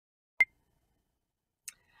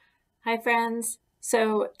Hi friends!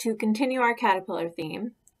 So to continue our caterpillar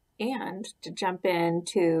theme and to jump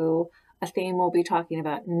into a theme we'll be talking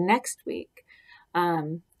about next week,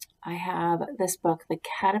 I have this book, The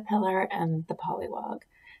Caterpillar and the Polliwog,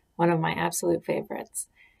 one of my absolute favorites,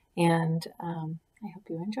 and I hope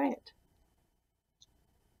you enjoy it.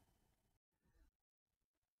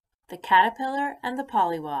 The Caterpillar and the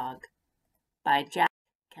Polliwog by Jack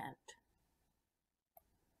Kent.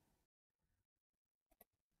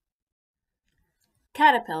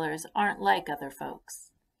 Caterpillars aren't like other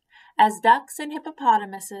folks. As ducks and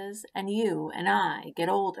hippopotamuses and you and I get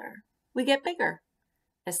older, we get bigger,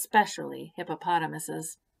 especially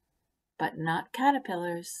hippopotamuses, but not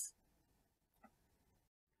caterpillars.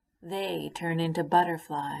 They turn into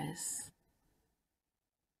butterflies.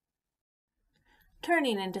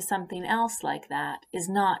 Turning into something else like that is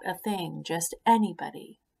not a thing just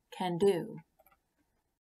anybody can do.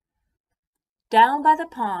 Down by the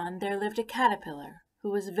pond there lived a caterpillar who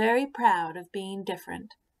was very proud of being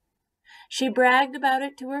different. She bragged about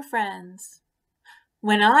it to her friends.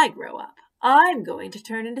 "When I grow up, I'm going to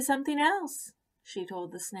turn into something else," she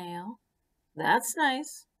told the snail. "That's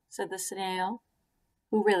nice," said the snail,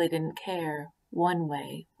 who really didn't care one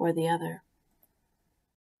way or the other.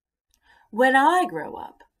 "When I grow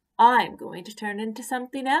up, I'm going to turn into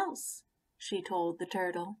something else," she told the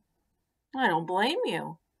turtle. "I don't blame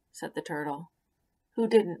you," said the turtle, who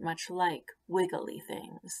didn't much like wiggly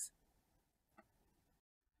things.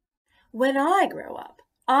 "When I grow up,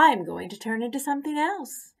 I'm going to turn into something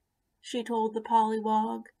else," she told the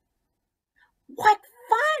Polliwog. "What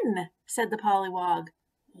fun!" said the Polliwog.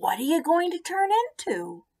 "What are you going to turn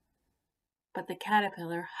into?" But the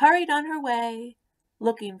caterpillar hurried on her way,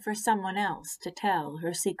 looking for someone else to tell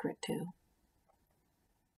her secret to.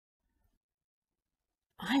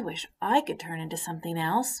 "I wish I could turn into something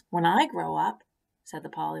else when I grow up," said the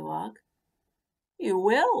Polliwog. "You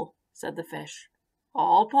will," said the fish.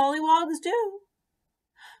 "All pollywogs do."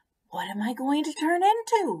 "What am I going to turn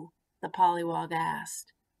into?" the Polliwog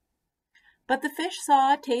asked. But the fish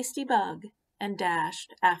saw a tasty bug and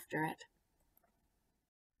dashed after it.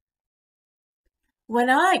 "When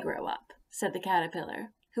I grow up," said the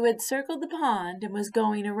caterpillar, who had circled the pond and was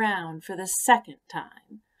going around for the second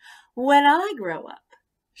time. "When I grow up,"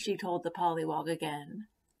 she told the Polliwog again,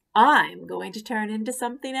 "I'm going to turn into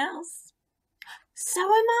something else." "So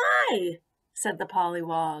am I," said the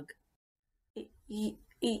Polliwog.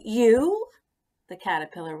 You?" The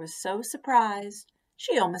caterpillar was so surprised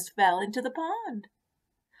she almost fell into the pond.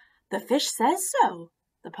 "The fish says so,"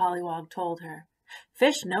 the Polliwog told her.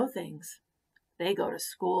 "Fish know things. They go to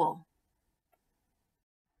school."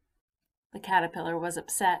 The caterpillar was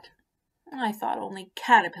upset. "I thought only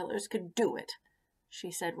caterpillars could do it,"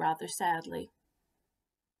 she said rather sadly.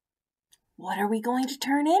 "What are we going to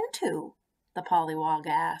turn into?" the Polliwog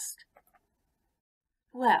asked.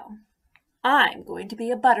 "Well, I'm going to be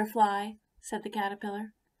a butterfly," said the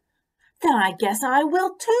caterpillar. "Then I guess I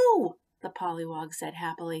will too," the Polliwog said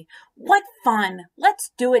happily. "What fun! Let's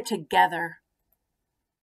do it together."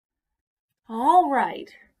 "All right,"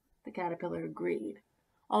 the caterpillar agreed,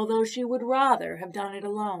 although she would rather have done it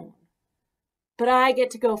alone. "But I get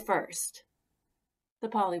to go first." The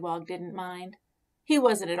Polliwog didn't mind. He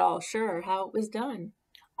wasn't at all sure how it was done.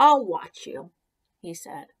 "I'll watch you," he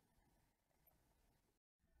said.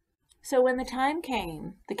 So when the time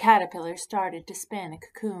came, the caterpillar started to spin a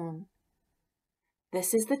cocoon.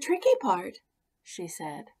 "This is the tricky part," she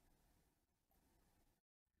said.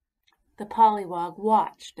 The Polliwog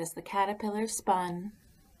watched as the caterpillar spun.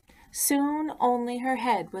 Soon only her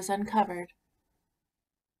head was uncovered.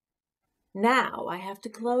 "Now I have to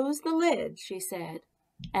close the lid," she said,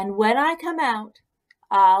 "and when I come out,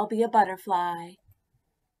 I'll be a butterfly."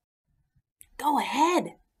 "Go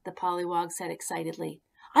ahead," the Polliwog said excitedly.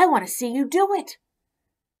 "I want to see you do it."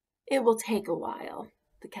 "It will take a while,"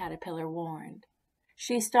 the caterpillar warned.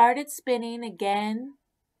 She started spinning again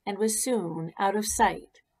and was soon out of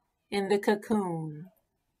sight in the cocoon.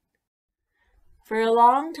 For a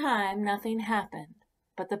long time nothing happened,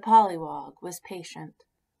 but the Polliwog was patient.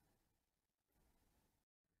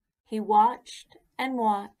 He watched and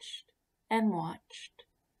watched and watched.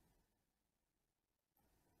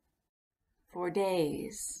 For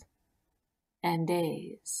days and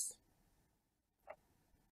days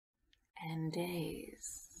and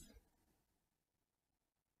days.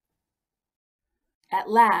 At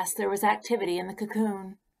last there was activity in the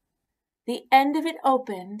cocoon. The end of it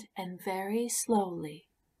opened, and very slowly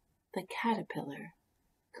the caterpillar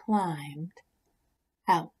climbed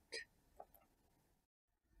out.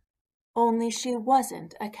 Only she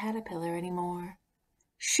wasn't a caterpillar anymore.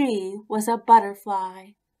 She was a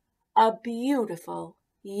butterfly, a beautiful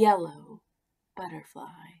yellow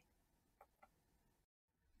butterfly.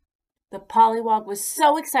 The Polliwog was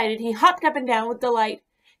so excited he hopped up and down with delight.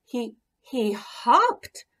 He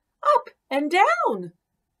hopped up and down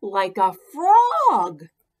like a frog.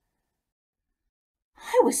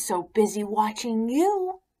 I was so busy watching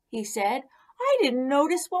you, he said, I didn't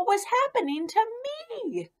notice what was happening to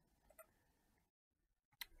me.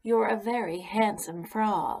 You're a very handsome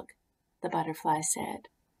frog, the butterfly said,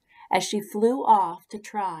 as she flew off to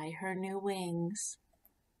try her new wings.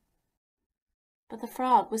 But the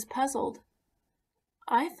frog was puzzled.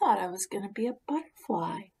 I thought I was going to be a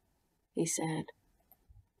butterfly, he said.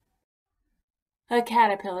 A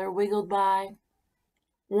caterpillar wiggled by.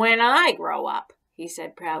 When I grow up, he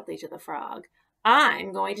said proudly to the frog,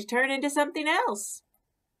 I'm going to turn into something else.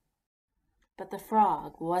 But the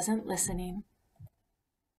frog wasn't listening.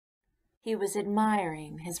 He was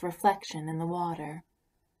admiring his reflection in the water.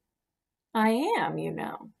 I am, you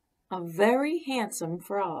know, a very handsome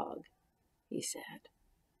frog, he said.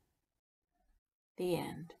 The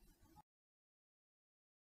end.